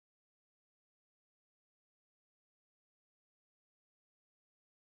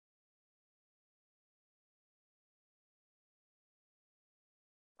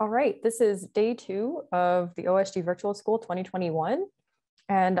All right, this is day 2 of the OSG Virtual School 2021,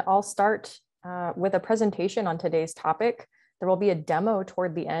 and I'll start with a presentation on today's topic. There will be a demo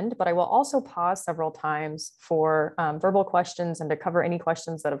toward the end, but I will also pause several times for verbal questions and to cover any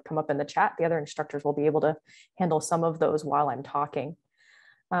questions that have come up in the chat. The other instructors will be able to handle some of those while I'm talking.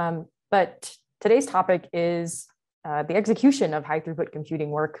 But today's topic is the execution of high throughput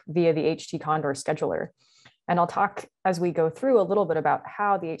computing work via the HTCondor scheduler. And I'll talk as we go through a little bit about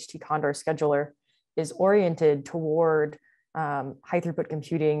how the HTCondor scheduler is oriented toward high throughput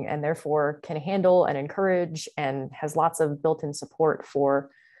computing and therefore can handle and encourage and has lots of built-in support for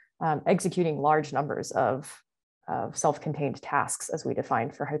executing large numbers of self-contained tasks as we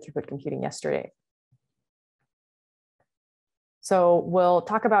defined for high throughput computing yesterday. So we'll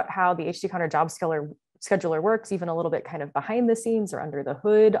talk about how the HTCondor job scheduler works, even a little bit kind of behind the scenes or under the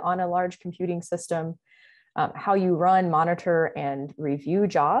hood on a large computing system. How you run, monitor, and review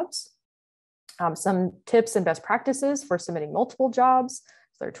jobs, some tips and best practices for submitting multiple jobs.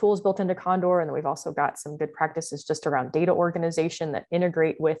 So there are tools built into Condor, and then we've also got some good practices just around data organization that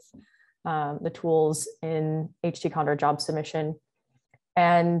integrate with the tools in HTCondor job submission.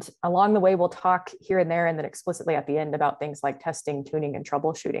 And along the way, we'll talk here and there and then explicitly at the end about things like testing, tuning, and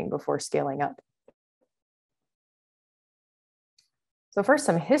troubleshooting before scaling up. So first,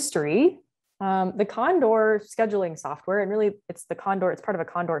 some history. The Condor scheduling software, and really it's part of a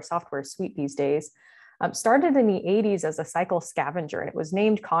Condor software suite these days, started in the 80s as a cycle scavenger, and it was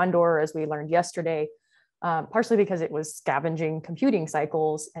named Condor, as we learned yesterday, partially because it was scavenging computing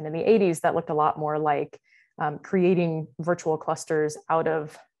cycles. And in the 80s, that looked a lot more like creating virtual clusters out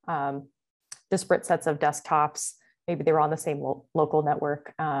of disparate sets of desktops. Maybe they were on the same local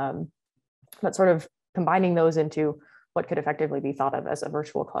network, but sort of combining those into what could effectively be thought of as a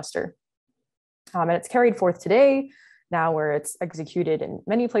virtual cluster. And it's carried forth today, now where it's executed in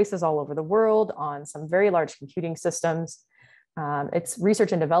many places all over the world on some very large computing systems. Its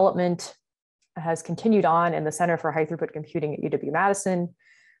research and development has continued on in the Center for High Throughput Computing at UW-Madison,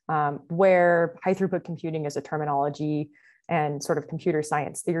 where high throughput computing as a terminology and sort of computer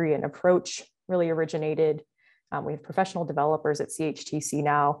science theory and approach really originated. We have professional developers at CHTC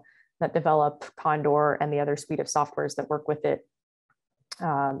now that develop Condor and the other suite of softwares that work with it,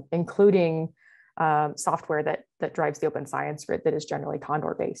 including software that drives the open science grid that is generally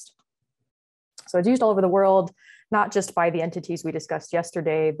Condor based. So it's used all over the world, not just by the entities we discussed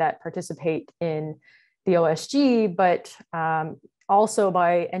yesterday that participate in the OSG, but also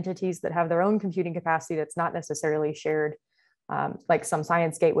by entities that have their own computing capacity that's not necessarily shared, like some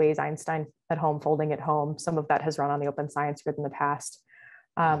science gateways, Einstein at Home, Folding at Home. Some of that has run on the open science grid in the past.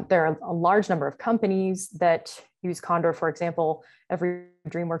 There are a large number of companies that use Condor. For example, every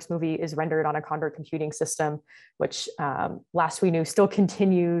DreamWorks movie is rendered on a Condor computing system, which last we knew still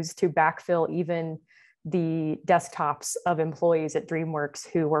continues to backfill even the desktops of employees at DreamWorks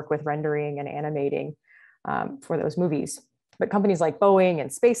who work with rendering and animating for those movies. But companies like Boeing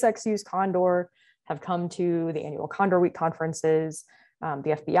and SpaceX use Condor, have come to the annual Condor Week conferences,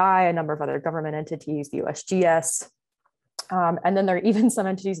 the FBI, a number of other government entities, the USGS. And then there are even some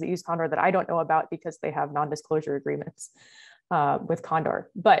entities that use Condor that I don't know about because they have non-disclosure agreements with Condor.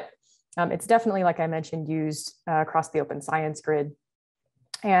 But it's definitely, like I mentioned, used across the open science grid.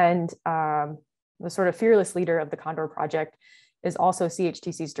 And the sort of fearless leader of the Condor project is also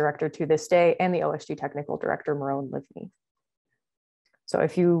CHTC's director to this day and the OSG technical director, Marone Livni. So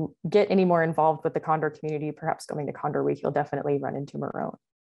if you get any more involved with the Condor community, perhaps going to Condor Week, you'll definitely run into Marone.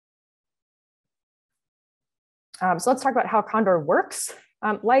 So let's talk about how Condor works.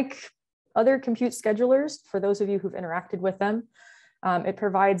 Like other compute schedulers, for those of you who've interacted with them, it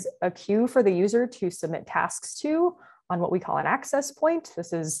provides a queue for the user to submit tasks to on what we call an access point.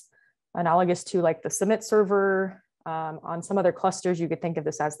 This is analogous to like the submit server. On some other clusters, you could think of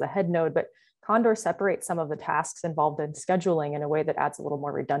this as the head node, but Condor separates some of the tasks involved in scheduling in a way that adds a little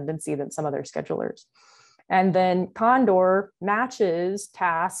more redundancy than some other schedulers. And then Condor matches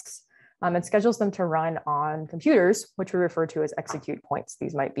tasks and schedules them to run on computers, which we refer to as execute points.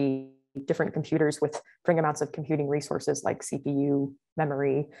 These might be different computers with different amounts of computing resources like CPU,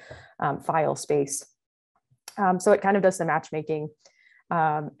 memory, file space. So it kind of does the matchmaking.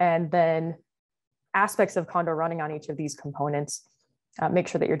 And then aspects of Condor running on each of these components make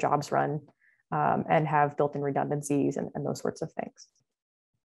sure that your jobs run and have built-in redundancies and those sorts of things.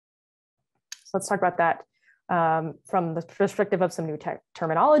 So let's talk about that from the perspective of some new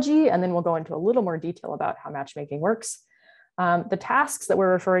terminology, and then we'll go into a little more detail about how matchmaking works. The tasks that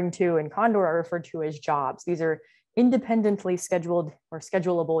we're referring to in Condor are referred to as jobs. These are independently scheduled or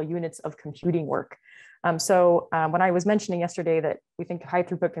schedulable units of computing work. When I was mentioning yesterday that we think high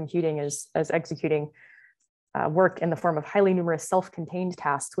throughput computing is as executing work in the form of highly numerous self-contained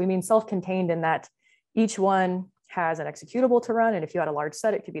tasks, we mean self-contained in that each one has an executable to run. And if you had a large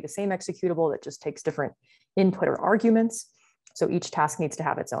set, it could be the same executable that just takes different input or arguments. So each task needs to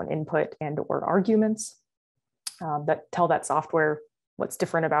have its own input and or arguments that tell that software what's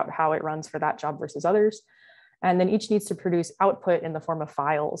different about how it runs for that job versus others. And then each needs to produce output in the form of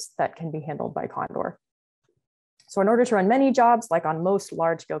files that can be handled by Condor. So in order to run many jobs, like on most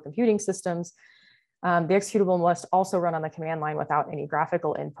large-scale computing systems, the executable must also run on the command line without any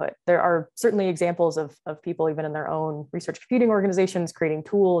graphical input. There are certainly examples of people, even in their own research computing organizations, creating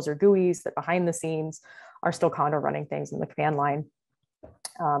tools or GUIs that behind the scenes are still Condor running things in the command line.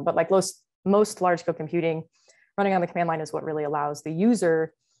 But like most large-scale computing, running on the command line is what really allows the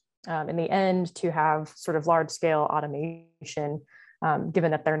user in the end to have sort of large-scale automation,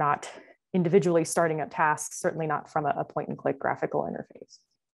 given that they're not individually starting up tasks, certainly not from a point-and-click graphical interface.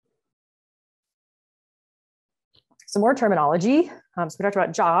 Some more terminology. So we talked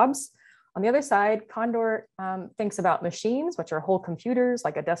about jobs. On the other side, Condor thinks about machines, which are whole computers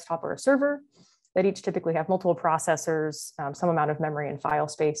like a desktop or a server that each typically have multiple processors, some amount of memory and file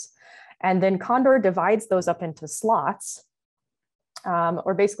space. And then Condor divides those up into slots,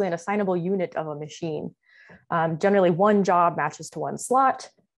 or basically an assignable unit of a machine. Generally, one job matches to one slot,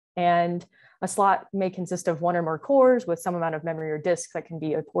 and a slot may consist of one or more cores with some amount of memory or disk that can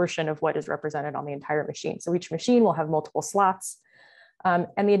be a portion of what is represented on the entire machine. So each machine will have multiple slots. And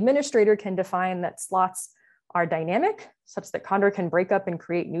the administrator can define that slots are dynamic, such that Condor can break up and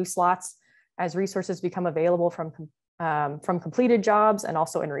create new slots as resources become available from completed jobs and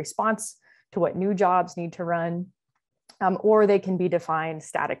also in response to what new jobs need to run. Or they can be defined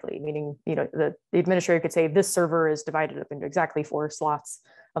statically, meaning the administrator could say this server is divided up into exactly 4 slots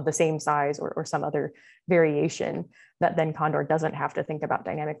of the same size or some other variation that then Condor doesn't have to think about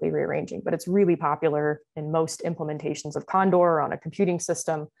dynamically rearranging. But it's really popular in most implementations of Condor on a computing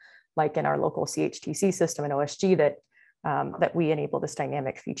system, like in our local CHTC system in OSG, that we enable this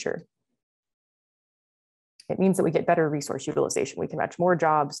dynamic feature. It means that we get better resource utilization. We can match more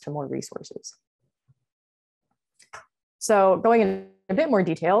jobs to more resources. So going in a bit more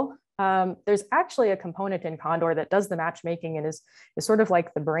detail, there's actually a component in Condor that does the matchmaking and is sort of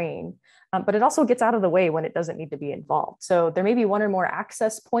like the brain, but it also gets out of the way when it doesn't need to be involved. So there may be one or more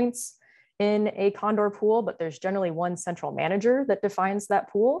access points in a Condor pool, but there's generally one central manager that defines that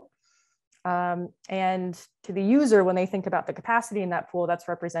pool. And to the user, when they think about the capacity in that pool, that's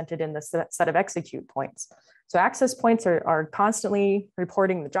represented in the set of execute points. So access points are constantly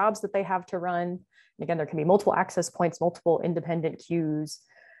reporting the jobs that they have to run. And again, there can be multiple access points, multiple independent queues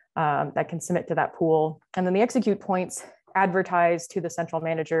that can submit to that pool. And then the execute points advertise to the central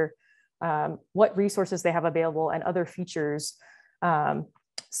manager what resources they have available and other features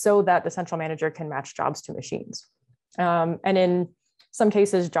so that the central manager can match jobs to machines. And in some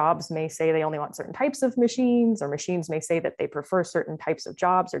cases, jobs may say they only want certain types of machines, or machines may say that they prefer certain types of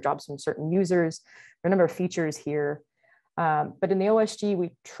jobs or jobs from certain users. There are a number of features here. But in the OSG,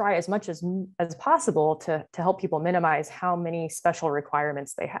 we try as much as possible to help people minimize how many special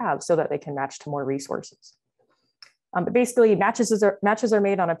requirements they have so that they can match to more resources. But basically, matches are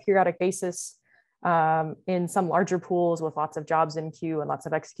made on a periodic basis. In some larger pools with lots of jobs in queue and lots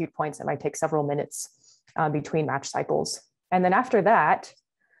of execute points, it might take several minutes between match cycles. And then after that,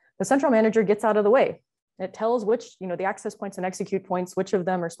 the central manager gets out of the way. It tells which, the access points and execute points, which of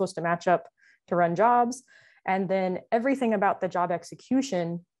them are supposed to match up to run jobs. And then everything about the job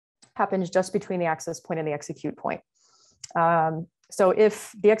execution happens just between the access point and the execute point. So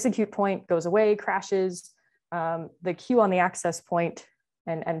if the execute point goes away, crashes, the queue on the access point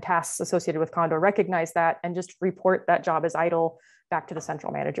and tasks associated with Condor recognize that and just report that job as idle back to the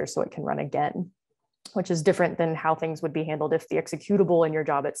central manager so it can run again, which is different than how things would be handled if the executable in your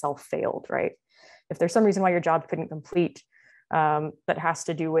job itself failed, right? If there's some reason why your job couldn't complete that has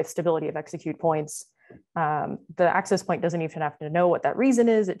to do with stability of execute points, the access point doesn't even have to know what that reason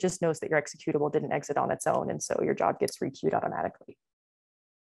is. It just knows that your executable didn't exit on its own, and so your job gets requeued automatically.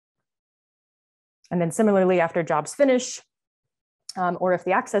 And then similarly, after jobs finish, or if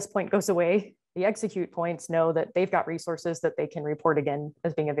the access point goes away, the execute points know that they've got resources that they can report again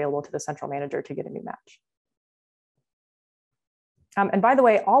as being available to the central manager to get a new match. And by the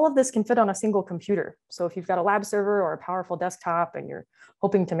way, all of this can fit on a single computer. So if you've got a lab server or a powerful desktop and you're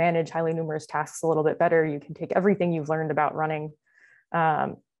hoping to manage highly numerous tasks a little bit better, you can take everything you've learned about running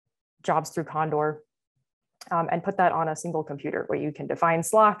jobs through Condor and put that on a single computer where you can define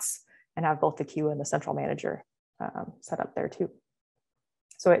slots and have both the queue and the central manager set up there too.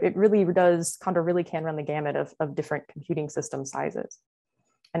 So it really does, Condor really can run the gamut of different computing system sizes.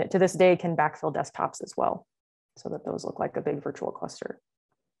 And it to this day can backfill desktops as well, so that those look like a big virtual cluster.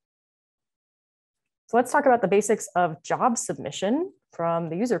 So let's talk about the basics of job submission from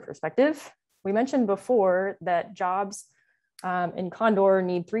the user perspective. We mentioned before that jobs in Condor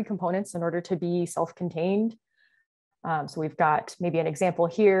need 3 components in order to be self-contained. So we've got maybe an example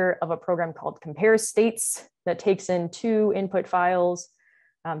here of a program called compare states that takes in 2 input files.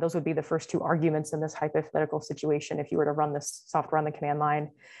 Those would be the first 2 arguments in this hypothetical situation if you were to run this software on the command line,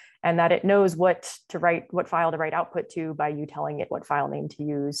 and that it knows what file to write output to by you telling it what file name to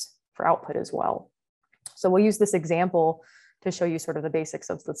use for output as well. So we'll use this example to show you sort of the basics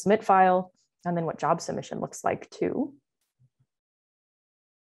of the submit file and then what job submission looks like too.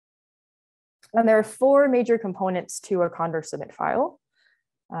 And there are 4 major components to a Condor submit file,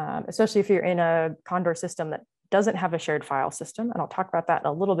 especially if you're in a Condor system that doesn't have a shared file system. And I'll talk about that in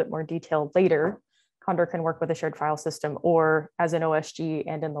a little bit more detail later. Condor can work with a shared file system, or as an OSG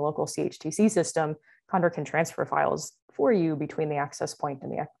and in the local CHTC system, Condor can transfer files for you between the access point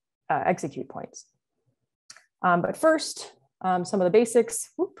and the execute points. But first, some of the basics.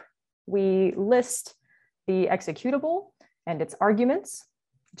 We list the executable and its arguments,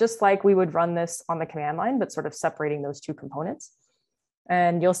 just like we would run this on the command line, but sort of separating those 2 components.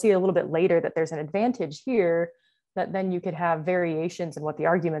 And you'll see a little bit later that there's an advantage here that then you could have variations in what the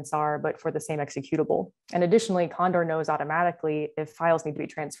arguments are, but for the same executable. And additionally, Condor knows automatically if files need to be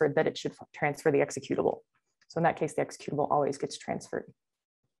transferred that it should transfer the executable. So in that case, the executable always gets transferred.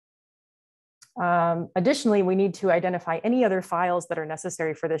 Additionally, we need to identify any other files that are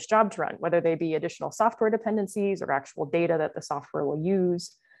necessary for this job to run, whether they be additional software dependencies or actual data that the software will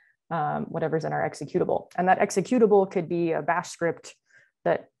use, whatever's in our executable. And that executable could be a bash script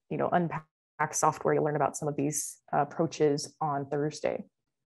that unpacks software. You'll learn about some of these approaches on Thursday.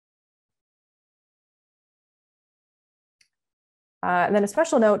 And then a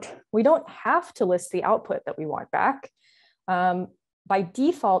special note, we don't have to list the output that we want back. By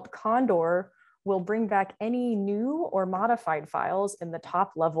default, Condor will bring back any new or modified files in the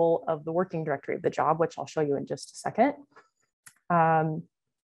top level of the working directory of the job, which I'll show you in just a second.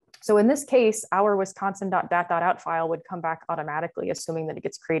 So in this case, our wisconsin.dat.out file would come back automatically, assuming that it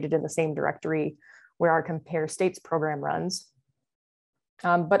gets created in the same directory where our compare states program runs.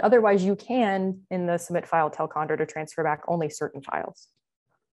 But otherwise, you can, in the submit file, tell Condor to transfer back only certain files.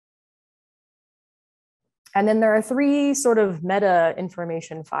 And then there are 3 sort of meta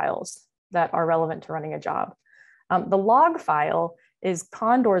information files that are relevant to running a job. The log file is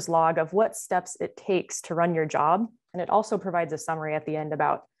Condor's log of what steps it takes to run your job. And it also provides a summary at the end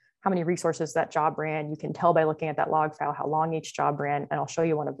about how many resources that job ran. You can tell by looking at that log file how long each job ran, and I'll show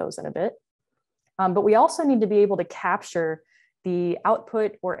you one of those in a bit. But we also need to be able to capture the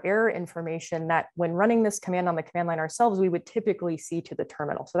output or error information that when running this command on the command line ourselves, we would typically see to the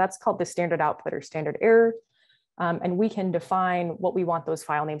terminal. So that's called the standard output or standard error. And we can define what we want those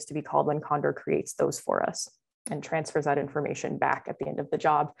file names to be called when Condor creates those for us and transfers that information back at the end of the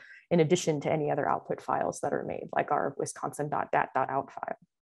job, in addition to any other output files that are made, like our wisconsin.dat.out file.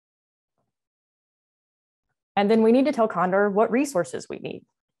 And then we need to tell Condor what resources we need.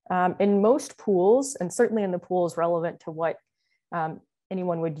 In most pools, and certainly in the pools relevant to what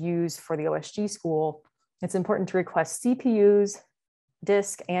anyone would use for the OSG school, it's important to request CPUs,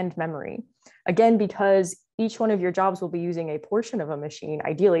 disk, and memory. Again, because each one of your jobs will be using a portion of a machine,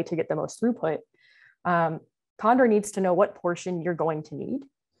 ideally to get the most throughput. Condor needs to know what portion you're going to need.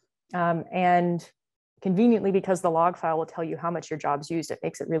 And conveniently, because the log file will tell you how much your job's used, it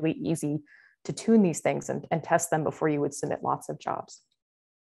makes it really easy to tune these things and test them before you would submit lots of jobs.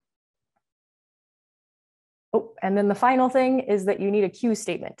 Oh, and then the final thing is that you need a queue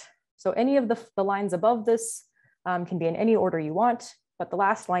statement. So any of the lines above this can be in any order you want, but the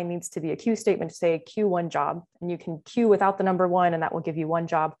last line needs to be a queue statement to say queue 1 job. And you can queue without the number 1, and that will give you 1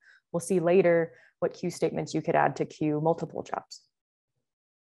 job. We'll see later what queue statements you could add to queue multiple jobs.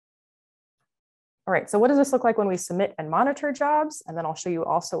 All right, so what does this look like when we submit and monitor jobs? And then I'll show you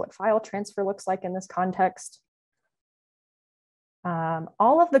also what file transfer looks like in this context.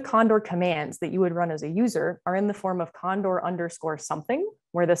 All of the Condor commands that you would run as a user are in the form of Condor_something,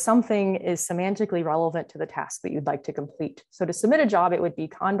 where the something is semantically relevant to the task that you'd like to complete. So to submit a job, it would be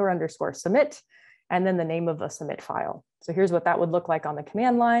Condor_submit, and then the name of the submit file. So here's what that would look like on the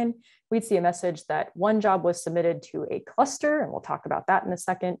command line. We'd see a message that 1 job was submitted to a cluster, and we'll talk about that in a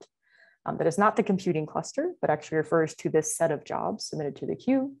second. That is not the computing cluster, but actually refers to this set of jobs submitted to the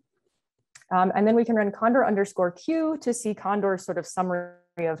queue. And then we can run Condor_queue to see Condor's sort of summary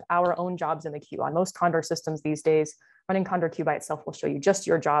of our own jobs in the queue. On most Condor systems these days, running Condor queue by itself will show you just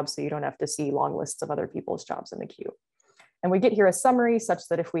your jobs, so you don't have to see long lists of other people's jobs in the queue. And we get here a summary such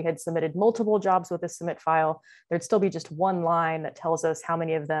that if we had submitted multiple jobs with a submit file, there'd still be just one line that tells us how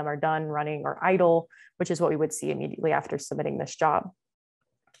many of them are done, running, or idle, which is what we would see immediately after submitting this job.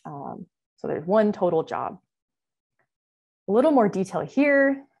 So there's one total job. A little more detail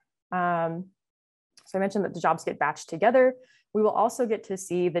here. So I mentioned that the jobs get batched together. We will also get to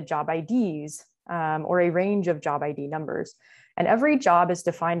see the job IDs, or a range of job ID numbers. And every job is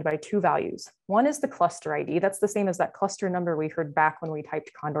defined by two values. One is the cluster ID. That's the same as that cluster number we heard back when we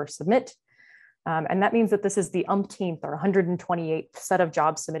typed Condor submit. And that means that this is the umpteenth or 128th set of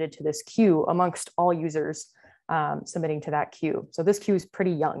jobs submitted to this queue amongst all users submitting to that queue. So this queue is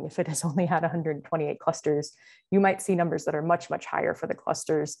pretty young. If it has only had 128 clusters, you might see numbers that are much, much higher for the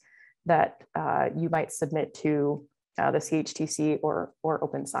clusters that you might submit to the CHTC or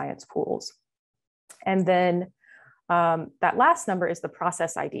Open Science pools. And then that last number is the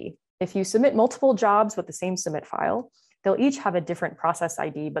process ID. If you submit multiple jobs with the same submit file, they'll each have a different process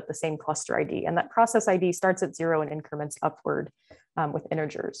ID, but the same cluster ID. And that process ID starts at 0 and increments upward with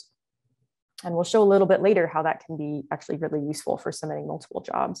integers. And we'll show a little bit later how that can be actually really useful for submitting multiple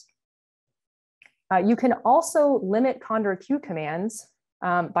jobs. You can also limit Condor queue commands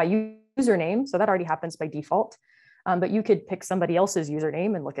by username. So that already happens by default. But you could pick somebody else's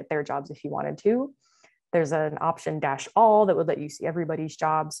username and look at their jobs if you wanted to. There's an option -all that would let you see everybody's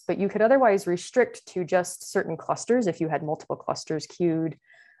jobs, but you could otherwise restrict to just certain clusters if you had multiple clusters queued,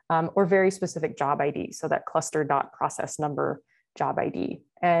 or very specific job ID. So that cluster.process number job ID.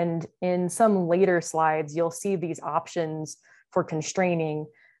 And in some later slides, you'll see these options for constraining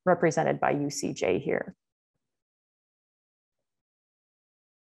represented by UCJ here.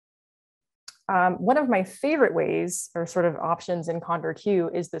 One of my favorite ways or sort of options in Condor queue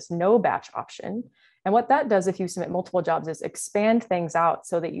is this no batch option. And what that does if you submit multiple jobs is expand things out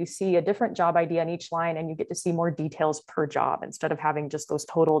so that you see a different job ID on each line and you get to see more details per job instead of having just those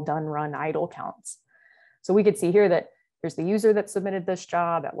total done, run, idle counts. So we could see here that here's the user that submitted this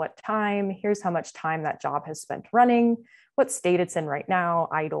job, at what time, here's how much time that job has spent running, what state it's in right now,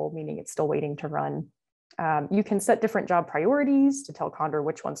 idle, meaning it's still waiting to run. You can set different job priorities to tell Condor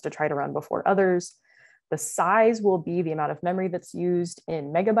which ones to try to run before others. The size will be the amount of memory that's used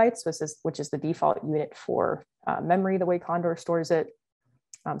in megabytes, which is the default unit for memory, the way Condor stores it.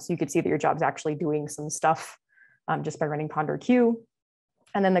 So you could see that your job's actually doing some stuff just by running Condor queue.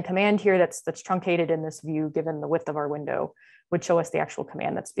 And then the command here that's truncated in this view, given the width of our window, would show us the actual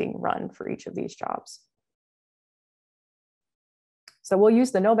command that's being run for each of these jobs. So we'll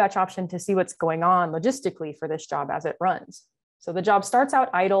use the no batch option to see what's going on logistically for this job as it runs. So the job starts out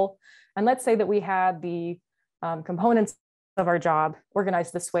idle, and let's say that we had the components of our job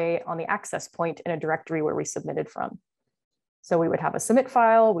organized this way on the access point in a directory where we submitted from. So we would have a submit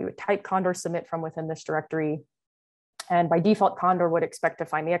file, we would type Condor submit from within this directory, and by default, Condor would expect to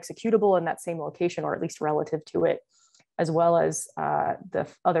find the executable in that same location, or at least relative to it, as well as the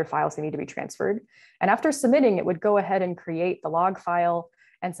other files that need to be transferred. And after submitting, it would go ahead and create the log file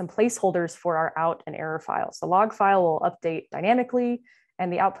and some placeholders for our out and error files. The log file will update dynamically,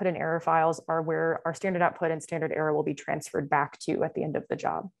 and the output and error files are where our standard output and standard error will be transferred back to at the end of the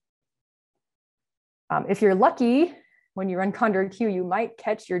job. If you're lucky, when you run Condor queue, you might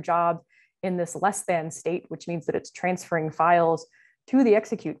catch your job in this less than state, which means that it's transferring files to the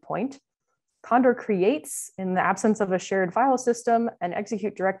execute point. Condor creates, in the absence of a shared file system, an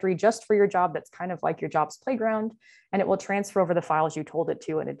execute directory just for your job that's kind of like your job's playground, and it will transfer over the files you told it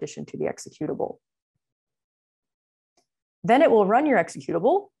to in addition to the executable. Then it will run your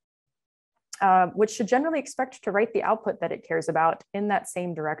executable, which should generally expect to write the output that it cares about in that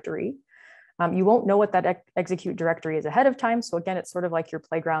same directory. You won't know what that execute directory is ahead of time, so again, it's sort of like your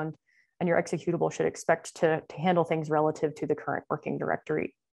playground, and your executable should expect to handle things relative to the current working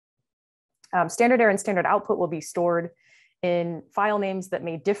directory. Standard error and standard output will be stored in file names that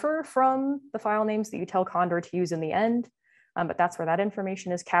may differ from the file names that you tell Condor to use in the end, but that's where that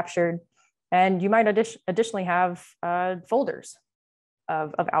information is captured. And you might additionally have folders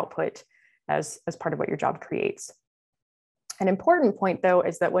of output as part of what your job creates. An important point, though,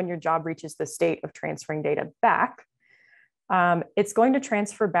 is that when your job reaches the state of transferring data back, it's going to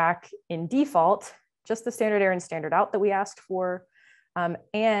transfer back in default, just the standard error and standard out that we asked for,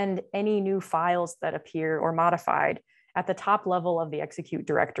 and any new files that appear or modified at the top level of the execute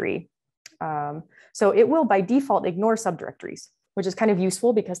directory. So it will by default ignore subdirectories, which is kind of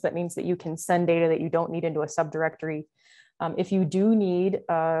useful because that means that you can send data that you don't need into a subdirectory. If you do need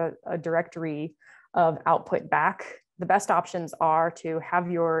a directory of output back, the best options are to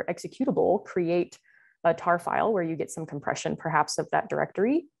have your executable create a tar file where you get some compression perhaps of that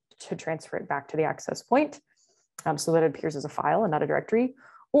directory to transfer it back to the access point so that it appears as a file and not a directory.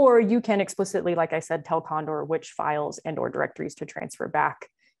 Or you can explicitly, like I said, tell Condor which files and or directories to transfer back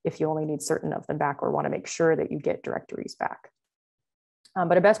if you only need certain of them back or want to make sure that you get directories back.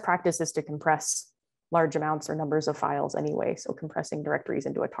 But a best practice is to compress large amounts or numbers of files anyway. So compressing directories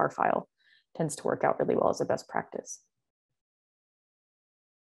into a tar file tends to work out really well as a best practice.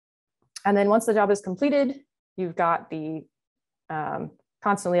 And then once the job is completed, you've got the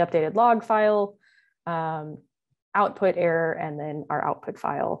constantly updated log file, output error, and then our output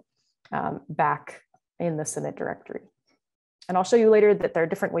file back in the submit directory. And I'll show you later that there are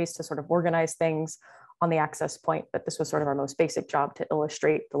different ways to sort of organize things on the access point, but this was sort of our most basic job to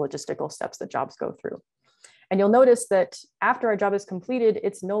illustrate the logistical steps that jobs go through. And you'll notice that after our job is completed,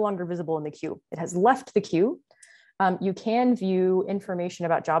 it's no longer visible in the queue. It has left the queue. You can view information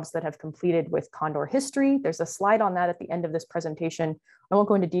about jobs that have completed with Condor history. There's a slide on that at the end of this presentation. I won't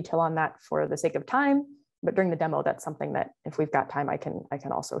go into detail on that for the sake of time, but during the demo, that's something that if we've got time, I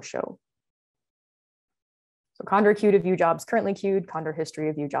can also show. So Condor queue to view jobs currently queued, Condor history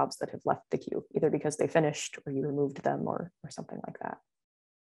to view jobs that have left the queue, either because they finished or you removed them or something like that.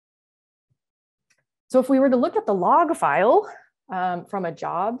 So if we were to look at the log file from a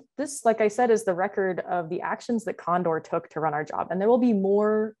job, this, like I said, is the record of the actions that Condor took to run our job. And there will be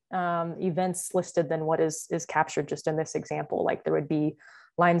more events listed than what is captured just in this example. Like there would be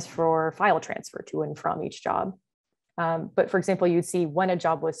lines for file transfer to and from each job. But for example, you'd see when a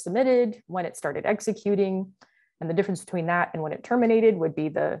job was submitted, when it started executing, and the difference between that and when it terminated would be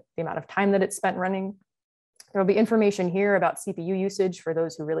the amount of time that it spent running. There will be information here about CPU usage for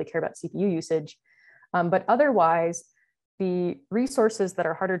those who really care about CPU usage. But otherwise, the resources that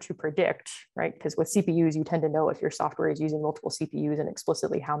are harder to predict, right? Because with CPUs, you tend to know if your software is using multiple CPUs and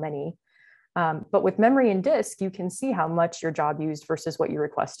explicitly how many. But with memory and disk, you can see how much your job used versus what you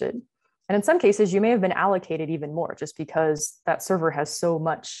requested. And in some cases, you may have been allocated even more just because that server has so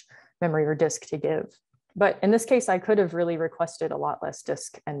much memory or disk to give. But in this case, I could have really requested a lot less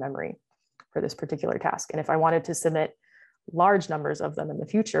disk and memory for this particular task. And if I wanted to submit large numbers of them in the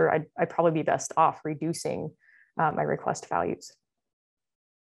future, I'd probably be best off reducing my request values.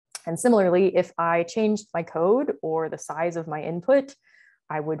 And similarly, if I changed my code or the size of my input,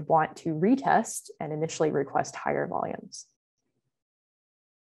 I would want to retest and initially request higher volumes.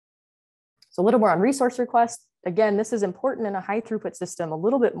 So a little more on resource requests. Again, this is important in a high throughput system, a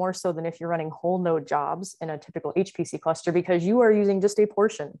little bit more so than if you're running whole node jobs in a typical HPC cluster, because you are using just a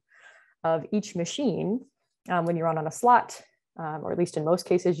portion of each machine when you run on a slot, or at least in most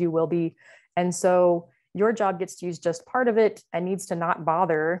cases you will be. And so your job gets to use just part of it and needs to not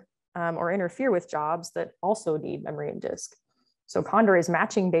bother or interfere with jobs that also need memory and disk. So Condor is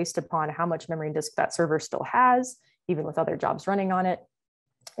matching based upon how much memory and disk that server still has, even with other jobs running on it.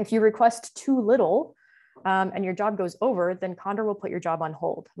 If you request too little and your job goes over, then Condor will put your job on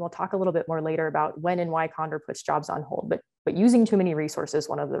hold. And we'll talk a little bit more later about when and why Condor puts jobs on hold, but using too many resources is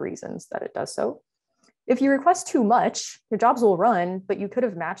one of the reasons that it does so. If you request too much, your jobs will run, but you could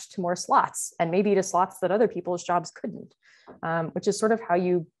have matched to more slots and maybe to slots that other people's jobs couldn't, which is sort of how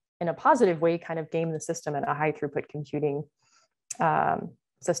you, in a positive way, kind of game the system in a high throughput computing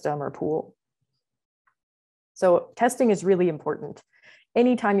system or pool. So testing is really important.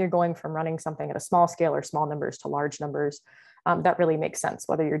 Anytime you're going from running something at a small scale or small numbers to large numbers, that really makes sense,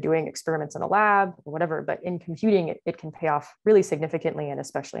 whether you're doing experiments in a lab or whatever, but in computing, it can pay off really significantly, and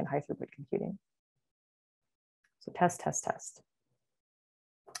especially in high throughput computing. So test, test, test.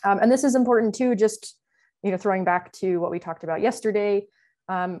 And this is important too, just throwing back to what we talked about yesterday,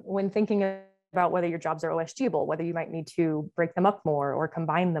 when thinking about whether your jobs are OSGable, whether you might need to break them up more or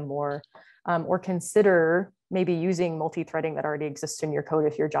combine them more, or consider maybe using multi-threading that already exists in your code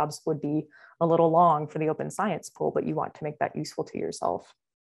if your jobs would be a little long for the open science pool, but you want to make that useful to yourself.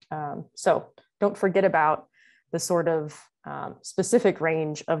 So don't forget about the sort of specific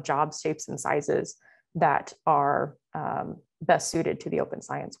range of job shapes and sizes that are best suited to the open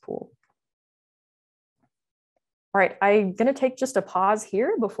science pool. All right, I'm going to take just a pause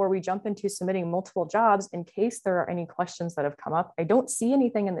here before we jump into submitting multiple jobs in case there are any questions that have come up. I don't see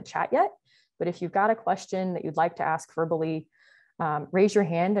anything in the chat yet, but if you've got a question that you'd like to ask verbally, raise your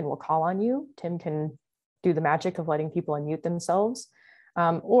hand and we'll call on you. Tim can do the magic of letting people unmute themselves,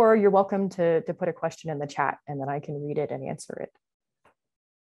 or you're welcome to put a question in the chat and then I can read it and answer it.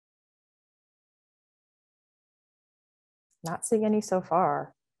 Not seeing any so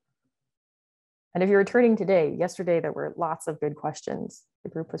far. And if you're returning today, yesterday there were lots of good questions. The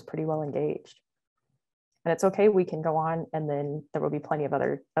group was pretty well engaged. And it's okay, we can go on, and then there will be plenty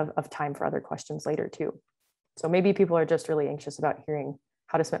of time for other questions later too. So maybe people are just really anxious about hearing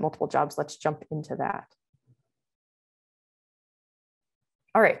how to submit multiple jobs. Let's jump into that.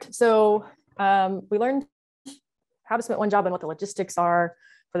 All right, so we learned how to submit one job and what the logistics are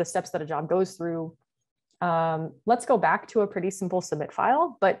for the steps that a job goes through. Let's go back to a pretty simple submit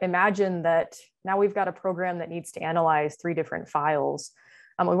file, but imagine that now we've got a program that needs to analyze 3 different files.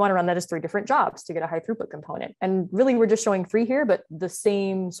 We want to run that as 3 different jobs to get a high throughput component. And really, we're just showing 3 here, but the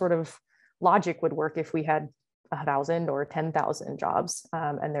same sort of logic would work if we had 1,000 or 10,000 jobs,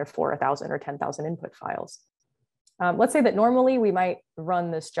 and therefore 1,000 or 10,000 input files. Let's say that normally we might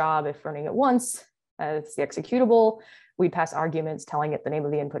run this job, if running it once, it's the executable. We'd pass arguments telling it the name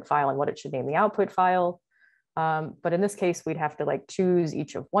of the input file and what it should name the output file. But in this case, we'd have to choose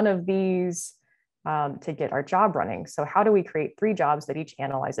each of one of these to get our job running. So how do we create 3 jobs that each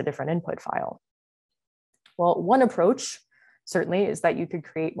analyze a different input file? Well, one approach certainly is that you could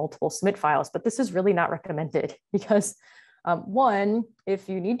create multiple submit files, but this is really not recommended because one, if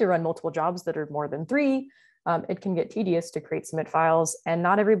you need to run multiple jobs that are more than 3, it can get tedious to create submit files, and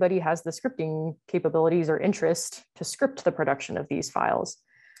not everybody has the scripting capabilities or interest to script the production of these files.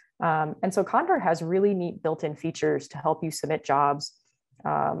 And so Condor has really neat built-in features to help you submit jobs,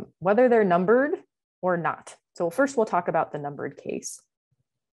 whether they're numbered or not. So first we'll talk about the numbered case.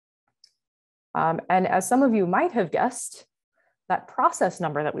 And as some of you might have guessed, that process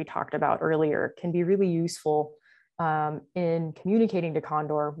number that we talked about earlier can be really useful in communicating to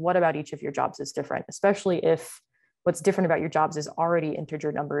Condor what about each of your jobs is different, especially if what's different about your jobs is already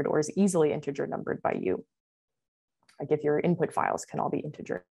integer numbered or is easily integer numbered by you. Like if your input files can all be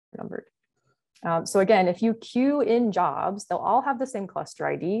integer numbered. So again, if you queue in jobs, they'll all have the same cluster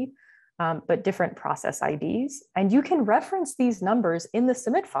ID, but different process IDs. And you can reference these numbers in the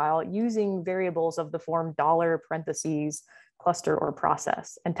submit file using variables of the form $, cluster or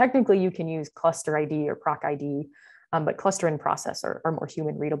process. And technically you can use cluster ID or proc ID, but cluster and process are more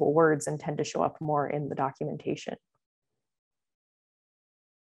human readable words and tend to show up more in the documentation.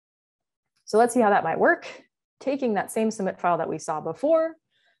 So let's see how that might work. Taking that same submit file that we saw before,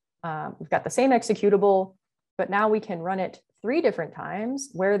 we've got the same executable, but now we can run it 3 different times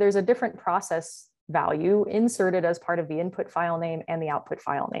where there's a different process value inserted as part of the input file name and the output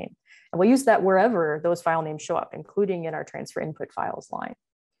file name. And we'll use that wherever those file names show up, including in our transfer input files line.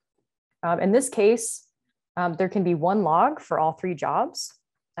 In this case, there can be 1 log for all 3 jobs.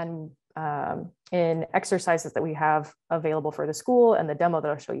 And in exercises that we have available for the school and the demo that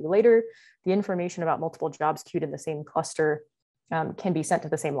I'll show you later, the information about multiple jobs queued in the same cluster can be sent to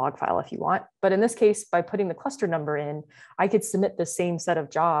the same log file if you want. But in this case, by putting the cluster number in, I could submit the same set of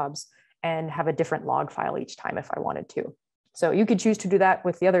jobs and have a different log file each time if I wanted to. So you could choose to do that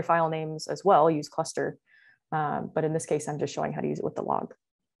with the other file names as well, use cluster. But in this case, I'm just showing how to use it with the log.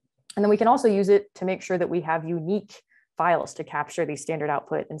 And then we can also use it to make sure that we have unique files to capture the standard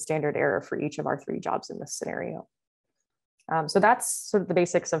output and standard error for each of our 3 jobs in this scenario. So that's sort of the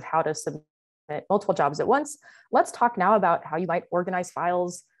basics of how to submit multiple jobs at once. Let's talk now about how you might organize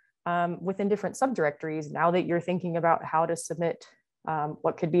files within different subdirectories now that you're thinking about how to submit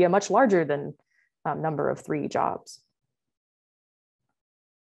what could be a much larger than number of 3 jobs.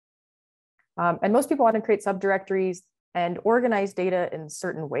 And most people want to create subdirectories and organize data in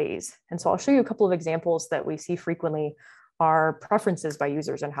certain ways. And so I'll show you a couple of examples that we see frequently are preferences by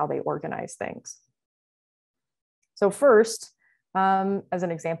users and how they organize things. So first, as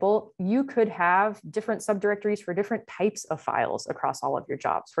an example, you could have different subdirectories for different types of files across all of your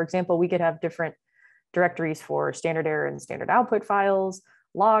jobs. For example, we could have different directories for standard error and standard output files,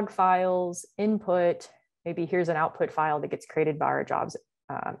 log files, input. Maybe here's an output file that gets created by our jobs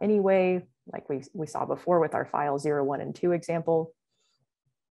anyway, like we saw before with our file 0, 1, and 2 example.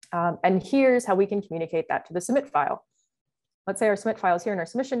 And here's how we can communicate that to the submit file. Let's say our submit file is here in our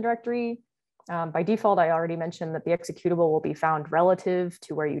submission directory. By default, I already mentioned that the executable will be found relative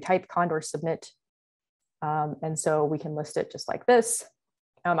to where you type condor submit. And so we can list it just like this.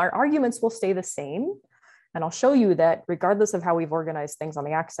 Our arguments will stay the same. And I'll show you that regardless of how we've organized things on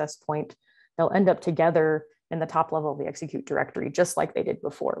the access point, they'll end up together in the top level of the execute directory, just like they did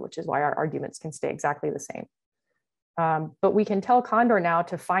before, which is why our arguments can stay exactly the same. But we can tell Condor now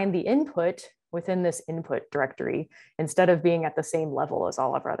to find the input within this input directory instead of being at the same level as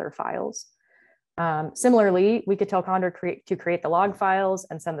all of our other files. Similarly, we could tell Condor to create the log files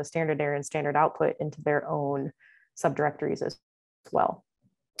and send the standard error and standard output into their own subdirectories as well.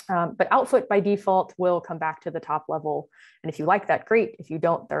 But output by default will come back to the top level. And if you like that, great. If you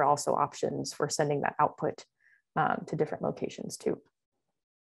don't, there are also options for sending that output to different locations too.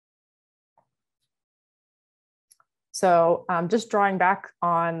 So just drawing back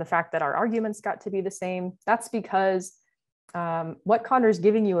on the fact that our arguments got to be the same, that's because what Condor is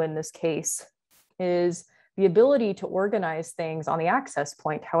giving you in this case is the ability to organize things on the access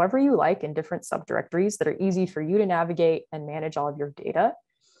point however you like in different subdirectories that are easy for you to navigate and manage all of your data.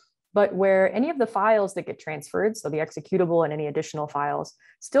 But where any of the files that get transferred, so the executable and any additional files,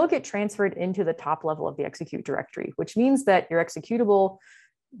 still get transferred into the top level of the execute directory, which means that your executable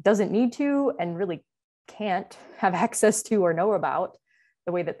doesn't need to and really can't have access to or know about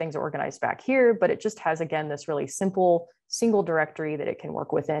the way that things are organized back here, but it just has, again, this really simple single directory that it can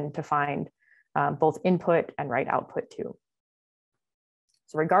work within to find both input and write output to.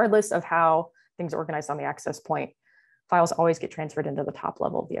 So regardless of how things are organized on the access point, files always get transferred into the top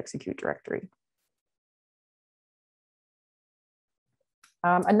level of the execute directory.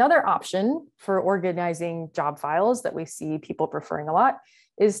 Another option for organizing job files that we see people preferring a lot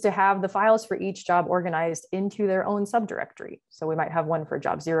is to have the files for each job organized into their own subdirectory. So we might have one for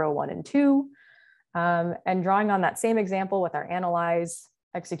job 0, 1, and 2. And drawing on that same example with our analyze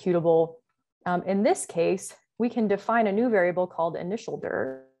executable, in this case, we can define a new variable called initial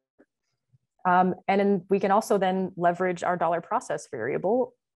dir. We can also then leverage our $process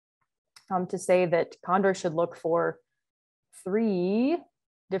variable to say that Condor should look for 3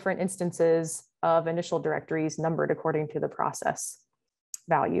 different instances of initial directories numbered according to the process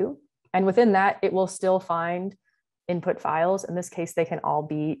value. And within that, it will still find input files. In this case, they can all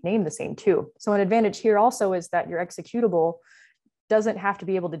be named the same too. So an advantage here also is that your executable doesn't have to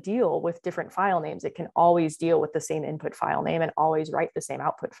be able to deal with different file names. It can always deal with the same input file name and always write the same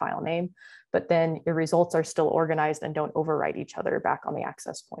output file name, but then your results are still organized and don't overwrite each other back on the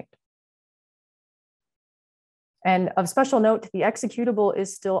access point. And of special note, the executable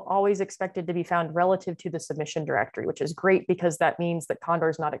is still always expected to be found relative to the submission directory, which is great because that means that Condor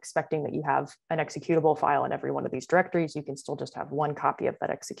is not expecting that you have an executable file in every one of these directories. You can still just have one copy of that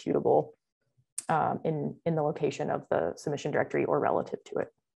executable in the location of the submission directory or relative to it.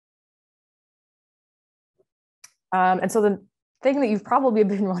 And so the thing that you've probably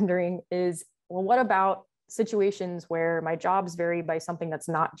been wondering is, well, what about situations where my jobs vary by something that's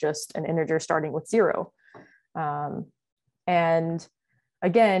not just an integer starting with 0? And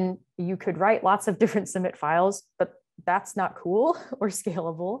again, you could write lots of different submit files, but that's not cool or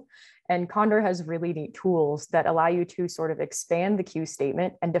scalable. And Condor has really neat tools that allow you to sort of expand the queue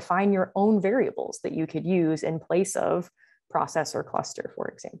statement and define your own variables that you could use in place of process or cluster, for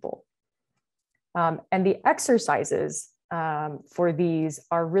example. And the exercises for these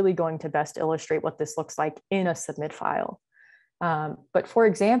are really going to best illustrate what this looks like in a submit file. But for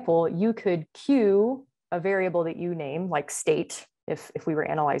example, you could queue a variable that you name, like state, if we were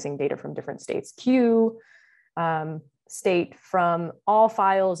analyzing data from different states, queue state from all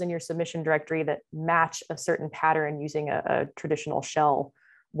files in your submission directory that match a certain pattern using a traditional shell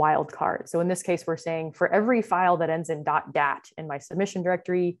wildcard. So in this case, we're saying for every file that ends in .dat in my submission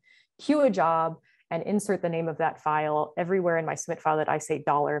directory, queue a job and insert the name of that file everywhere in my submit file that I say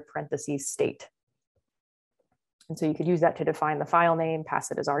 $state. And so you could use that to define the file name,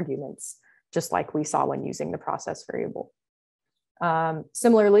 pass it as arguments, just like we saw when using the process variable.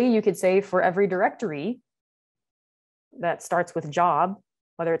 Similarly, you could say for every directory that starts with job,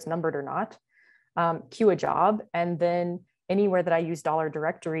 whether it's numbered or not, queue a job, and then anywhere that I use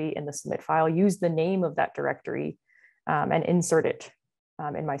 $directory in the submit file, use the name of that directory and insert it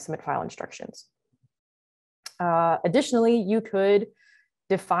in my submit file instructions. Additionally, you could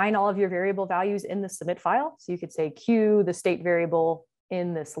define all of your variable values in the submit file. So you could say queue the state variable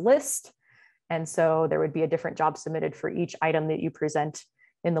in this list. And so there would be a different job submitted for each item that you present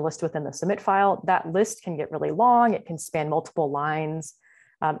in the list within the submit file. That list can get really long. It can span multiple lines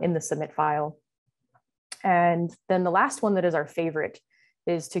in the submit file. And then the last one that is our favorite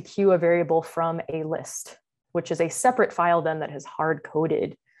is to queue a variable from a list, which is a separate file then that has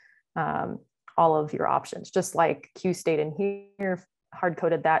hard-coded all of your options, just like queue state in here,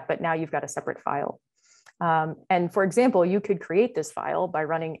 hard-coded that, but now you've got a separate file. And for example, you could create this file by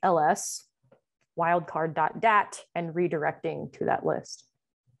running ls wildcard.dat and redirecting to that list.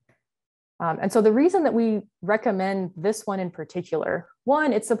 And so the reason that we recommend this one in particular,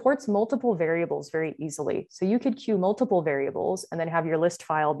 one, it supports multiple variables very easily. So you could queue multiple variables and then have your list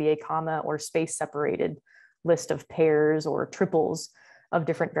file be a comma or space separated list of pairs or triples of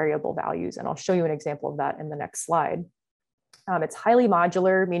different variable values. And I'll show you an example of that in the next slide. It's highly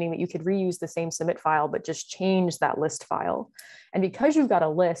modular, meaning that you could reuse the same submit file, but just change that list file. And because you've got a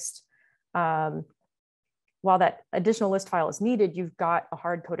list, while that additional list file is needed, you've got a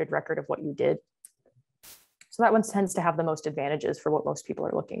hard-coded record of what you did. So that one tends to have the most advantages for what most people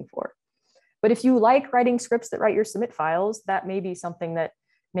are looking for. But if you like writing scripts that write your submit files, that may be something that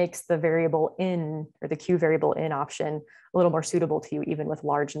makes the variable in, or the Q variable in option, a little more suitable to you, even with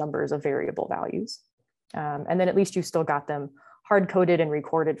large numbers of variable values. And then at least you still got them hard-coded and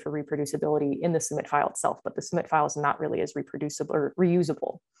recorded for reproducibility in the submit file itself, but the submit file is not really as reproducible or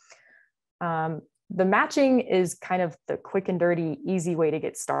reusable. The matching is kind of the quick and dirty, easy way to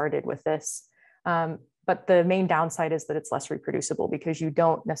get started with this. But the main downside is that it's less reproducible because you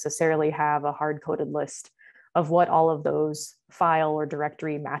don't necessarily have a hard-coded list of what all of those file or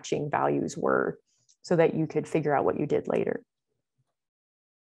directory matching values were so that you could figure out what you did later.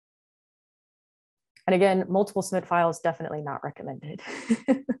 And again, multiple submit files, definitely not recommended.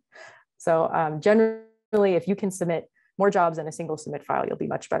 So generally, if you can submit more jobs in a single submit file, you'll be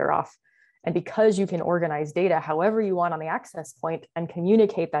much better off. And because you can organize data however you want on the access point and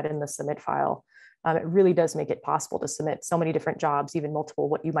communicate that in the submit file, it really does make it possible to submit so many different jobs, even multiple,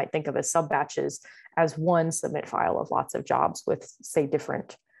 what you might think of as sub batches, as one submit file of lots of jobs with, say,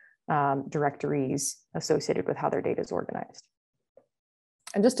 different directories associated with how their data is organized.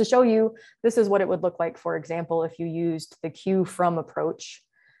 And just to show you, this is what it would look like, for example, if you used the Q from approach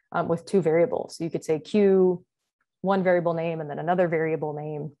with two variables. So you could say Q, one variable name, and then another variable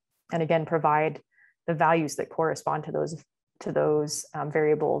name, and again, provide the values that correspond to those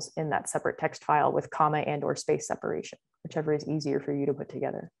variables in that separate text file with comma and or space separation, whichever is easier for you to put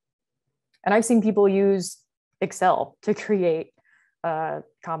together. And I've seen people use Excel to create a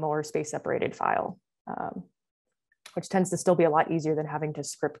comma or space separated file, which tends to still be a lot easier than having to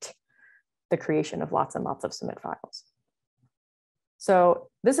script the creation of lots and lots of submit files. So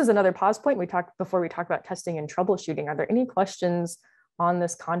this is another pause point before we talk about testing and troubleshooting. Are there any questions on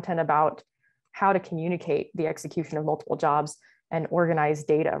this content about how to communicate the execution of multiple jobs and organize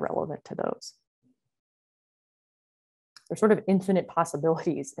data relevant to those? There's sort of infinite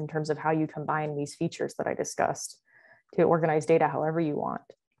possibilities in terms of how you combine these features that I discussed to organize data however you want.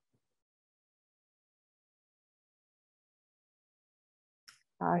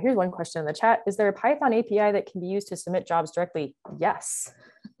 Here's one question in the chat. Is there a Python API that can be used to submit jobs directly? Yes,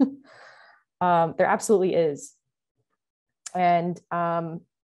 there absolutely is. And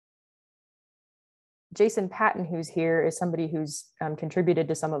Jason Patton, who's here, is somebody who's contributed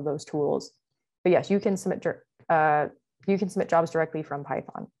to some of those tools. But yes, you can submit jobs directly from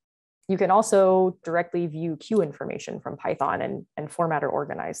Python. You can also directly view queue information from Python and format or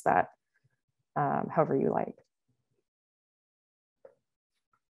organize that however you like.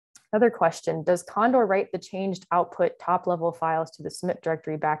 Another question, does Condor write the changed output top-level files to the submit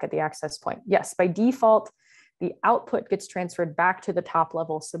directory back at the access point? Yes, by default, the output gets transferred back to the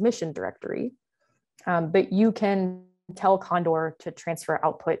top-level submission directory, but you can tell Condor to transfer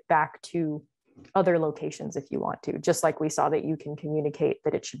output back to other locations if you want to, just like we saw that you can communicate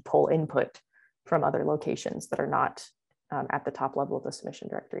that it should pull input from other locations that are not at the top level of the submission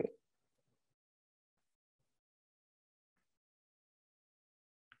directory.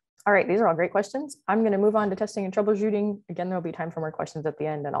 All right, these are all great questions. I'm going to move on to testing and troubleshooting. Again, there'll be time for more questions at the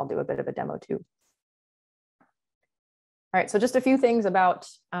end, and I'll do a bit of a demo too. All right, so just a few things about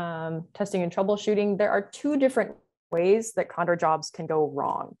testing and troubleshooting. There are two different ways that Condor jobs can go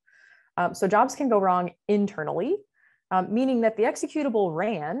wrong. So jobs can go wrong internally, meaning that the executable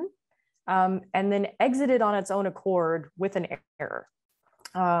ran and then exited on its own accord with an error.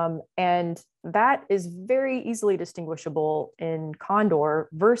 And that is very easily distinguishable in Condor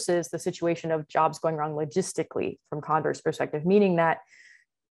versus the situation of jobs going wrong logistically from Condor's perspective, meaning that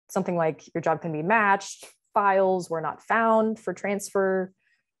something like your job can be matched, files were not found for transfer,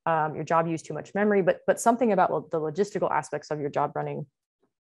 your job used too much memory, but something about the logistical aspects of your job running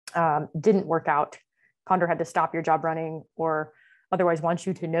didn't work out. Condor had to stop your job running or otherwise wants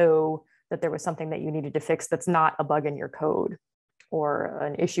you to know that there was something that you needed to fix that's not a bug in your code or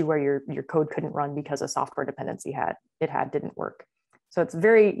an issue where your code couldn't run because a software dependency didn't work. So it's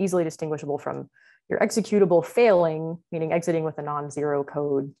very easily distinguishable from your executable failing, meaning exiting with a non-zero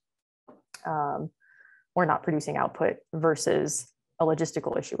code or not producing output versus a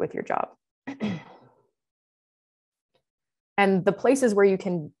logistical issue with your job. And the places where you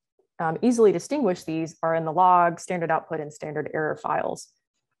can easily distinguish these are in the log, standard output, and standard error files.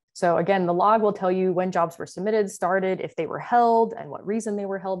 So again, the log will tell you when jobs were submitted, started, if they were held, and what reason they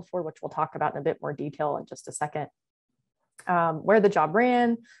were held for, which we'll talk about in a bit more detail in just a second. Where the job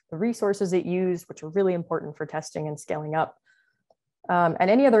ran, the resources it used, which are really important for testing and scaling up, and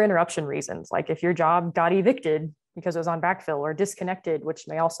any other interruption reasons, like if your job got evicted because it was on backfill or disconnected, which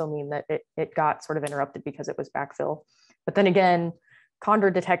may also mean that it got sort of interrupted because it was backfill. But then again,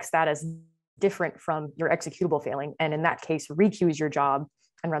 Condor detects that as different from your executable failing, and in that case, requeues your job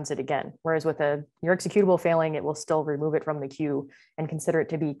and runs it again. Whereas with your executable failing, it will still remove it from the queue and consider it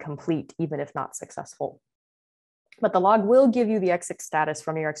to be complete, even if not successful. But the log will give you the exit status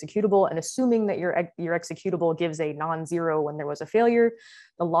from your executable, and assuming that your executable gives a non-zero when there was a failure,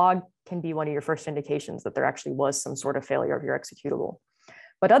 the log can be one of your first indications that there actually was some sort of failure of your executable.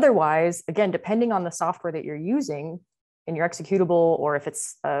 But otherwise, again, depending on the software that you're using in your executable, or if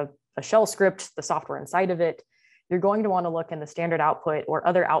it's a shell script, the software inside of it, you're going to want to look in the standard output or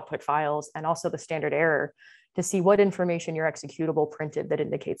other output files, and also the standard error, to see what information your executable printed that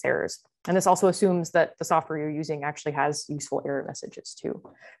indicates errors. And this also assumes that the software you're using actually has useful error messages too.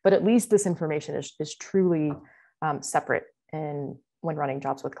 But at least this information is truly separate when running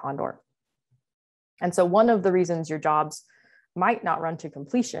jobs with Condor. And so one of the reasons your jobs might not run to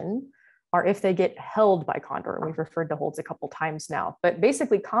completion are if they get held by Condor. We've referred to holds a couple times now, but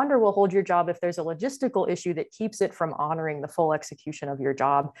basically Condor will hold your job if there's a logistical issue that keeps it from honoring the full execution of your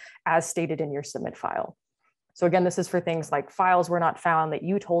job as stated in your submit file. So again, this is for things like files were not found that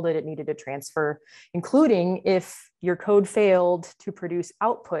you told it needed to transfer, including if your code failed to produce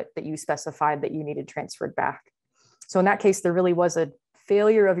output that you specified that you needed transferred back. So in that case, there really was a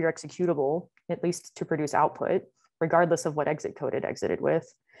failure of your executable, at least to produce output, regardless of what exit code it exited with.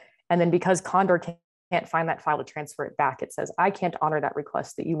 And then because Condor can't find that file to transfer it back, it says, I can't honor that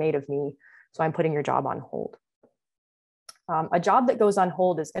request that you made of me, so I'm putting your job on hold. A job that goes on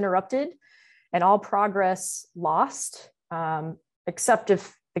hold is interrupted and all progress lost, except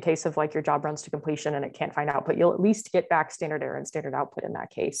if the case of like your job runs to completion and it can't find output, you'll at least get back standard error and standard output in that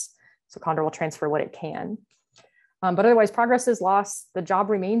case. So Condor will transfer what it can. But otherwise, progress is lost. The job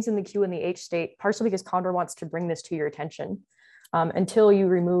remains in the queue in the H state, partially because Condor wants to bring this to your attention until you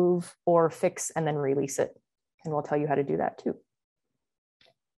remove or fix and then release it. And we'll tell you how to do that too.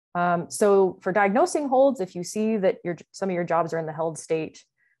 So for diagnosing holds, if you see that some of your jobs are in the held state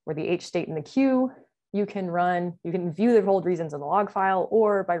or the H state in the queue, you can view the hold reasons in the log file,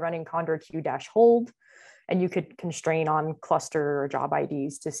 or by running condor q-hold, and you could constrain on cluster or job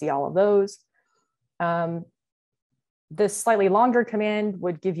IDs to see all of those. This slightly longer command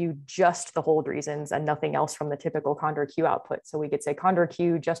would give you just the hold reasons and nothing else from the typical condor q output. So we could say condor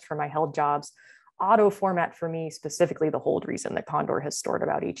q just for my held jobs, auto format for me specifically the hold reason that Condor has stored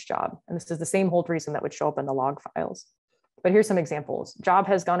about each job. And this is the same hold reason that would show up in the log files. But here's some examples. Job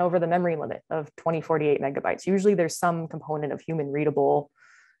has gone over the memory limit of 2048 megabytes. Usually there's some component of human readable,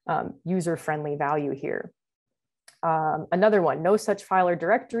 user-friendly value here. Another one, no such file or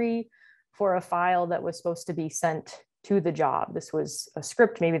directory for a file that was supposed to be sent to the job. This was a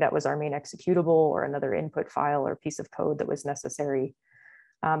script, maybe that was our main executable or another input file or piece of code that was necessary.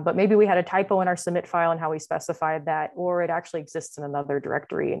 But maybe we had a typo in our submit file and how we specified that, or it actually exists in another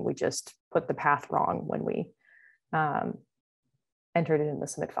directory and we just put the path wrong when we entered it in the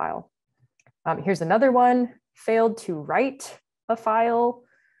submit file. Here's another one, failed to write a file.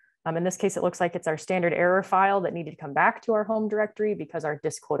 In this case, it looks like it's our standard error file that needed to come back to our home directory because our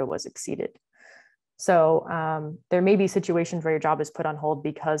disk quota was exceeded. So there may be situations where your job is put on hold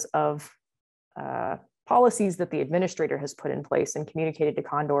because of policies that the administrator has put in place and communicated to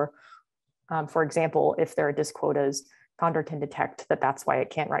Condor. For example, if there are disk quotas, Condor can detect that that's why it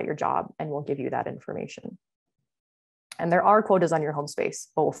can't write your job and will give you that information. And there are quotas on your home space,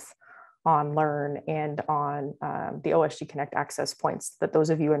 both on Learn and on the OSG Connect access points that those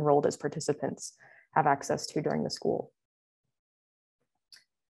of you enrolled as participants have access to during the school.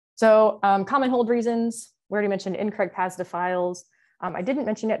 So common hold reasons, we already mentioned incorrect paths to files. I didn't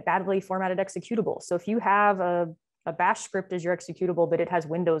mention yet badly formatted executable. So if you have a bash script as your executable, but it has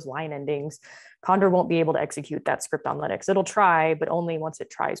Windows line endings, Condor won't be able to execute that script on Linux. It'll try, but only once it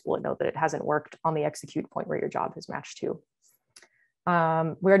tries will it know that it hasn't worked on the execute point where your job has matched to. We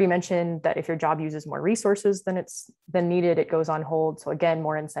already mentioned that if your job uses more resources than needed, it goes on hold. So again,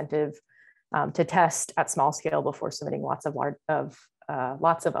 more incentive to test at small scale before submitting lots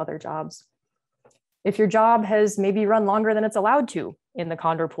of other jobs. If your job has maybe run longer than it's allowed to in the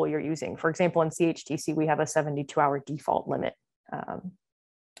Condor pool you're using. For example, in CHTC, we have a 72-hour default limit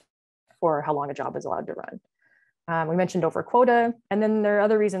for how long a job is allowed to run. We mentioned over quota, and then there are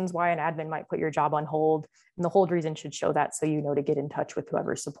other reasons why an admin might put your job on hold, and the hold reason should show that so you know to get in touch with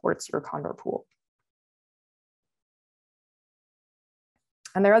whoever supports your Condor pool.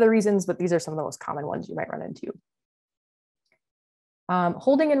 And there are other reasons, but these are some of the most common ones you might run into.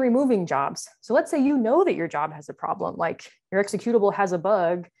 Holding and removing jobs. So let's say you know that your job has a problem, like your executable has a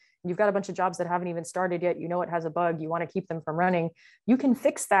bug, and you've got a bunch of jobs that haven't even started yet, you know it has a bug, you want to keep them from running. You can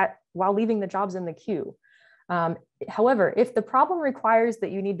fix that while leaving the jobs in the queue. However, if the problem requires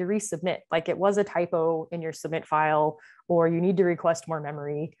that you need to resubmit, like it was a typo in your submit file, or you need to request more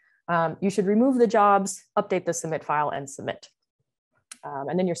memory, you should remove the jobs, update the submit file, and submit.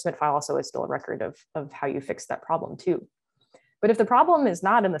 And then your submit file also is still a record of how you fixed that problem too. But if the problem is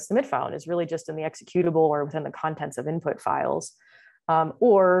not in the submit file and is really just in the executable or within the contents of input files,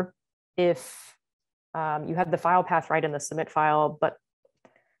 or if you had the file path right in the submit file, but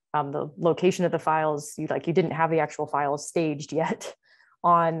the location of the files, you didn't have the actual files staged yet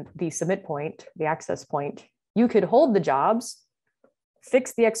on the submit point, the access point, you could hold the jobs,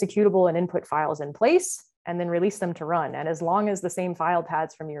 fix the executable and input files in place, and then release them to run. And as long as the same file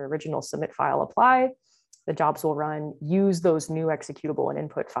paths from your original submit file apply, the jobs will run, use those new executable and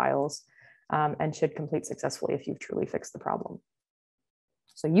input files, and should complete successfully if you've truly fixed the problem.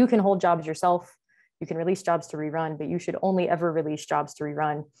 So you can hold jobs yourself, you can release jobs to rerun, but you should only ever release jobs to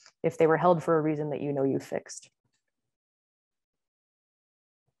rerun if they were held for a reason that you know you fixed.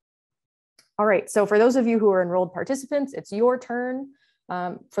 All right, so for those of you who are enrolled participants, it's your turn.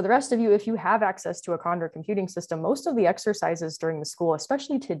 For the rest of you, if you have access to a Condor computing system, most of the exercises during the school,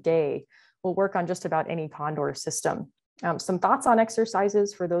 especially today, will work on just about any Condor system. Some thoughts on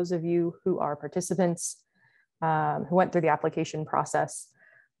exercises for those of you who are participants who went through the application process.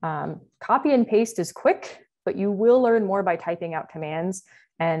 Copy and paste is quick, but you will learn more by typing out commands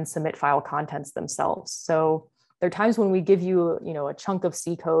and submit file contents themselves. So there are times when we give you, a chunk of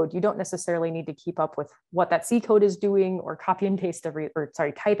C code, you don't necessarily need to keep up with what that C code is doing or copy and paste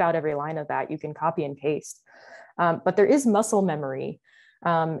type out every line of that. You can copy and paste. But there is muscle memory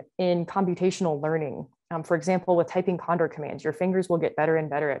in computational learning. For example, with typing Condor commands, your fingers will get better and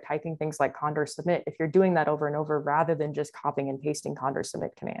better at typing things like Condor submit if you're doing that over and over rather than just copying and pasting Condor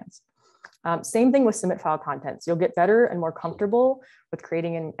submit commands. Same thing with submit file contents. You'll get better and more comfortable with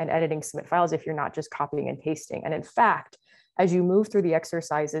creating and editing submit files if you're not just copying and pasting. And in fact, as you move through the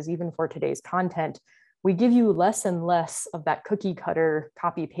exercises, even for today's content, we give you less and less of that cookie cutter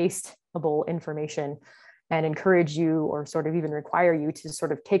copy pasteable information and encourage you or sort of even require you to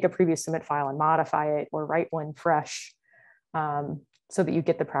sort of take a previous submit file and modify it or write one fresh so that you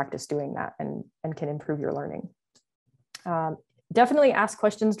get the practice doing that and can improve your learning. Definitely ask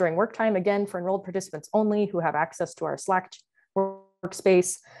questions during work time, again, for enrolled participants only who have access to our Slack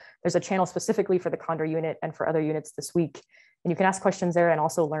workspace. There's a channel specifically for the Condor unit and for other units this week. And you can ask questions there and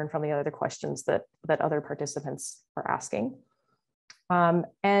also learn from the other questions that other participants are asking.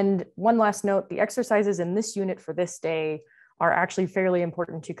 And one last note, the exercises in this unit for this day are actually fairly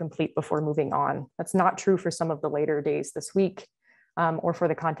important to complete before moving on. That's not true for some of the later days this week or for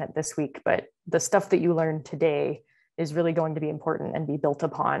the content this week, but the stuff that you learned today is really going to be important and be built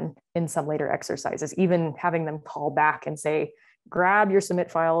upon in some later exercises, even having them call back and say, grab your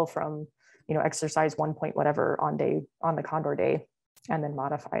submit file from, exercise 1 point whatever on the Condor day, and then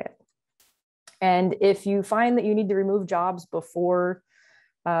modify it. And if you find that you need to remove jobs before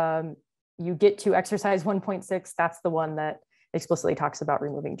you get to exercise 1.6, that's the one that explicitly talks about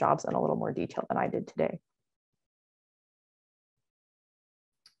removing jobs in a little more detail than I did today.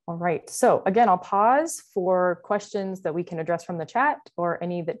 All right, so again, I'll pause for questions that we can address from the chat or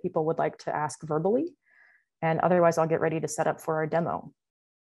any that people would like to ask verbally. And otherwise, I'll get ready to set up for our demo.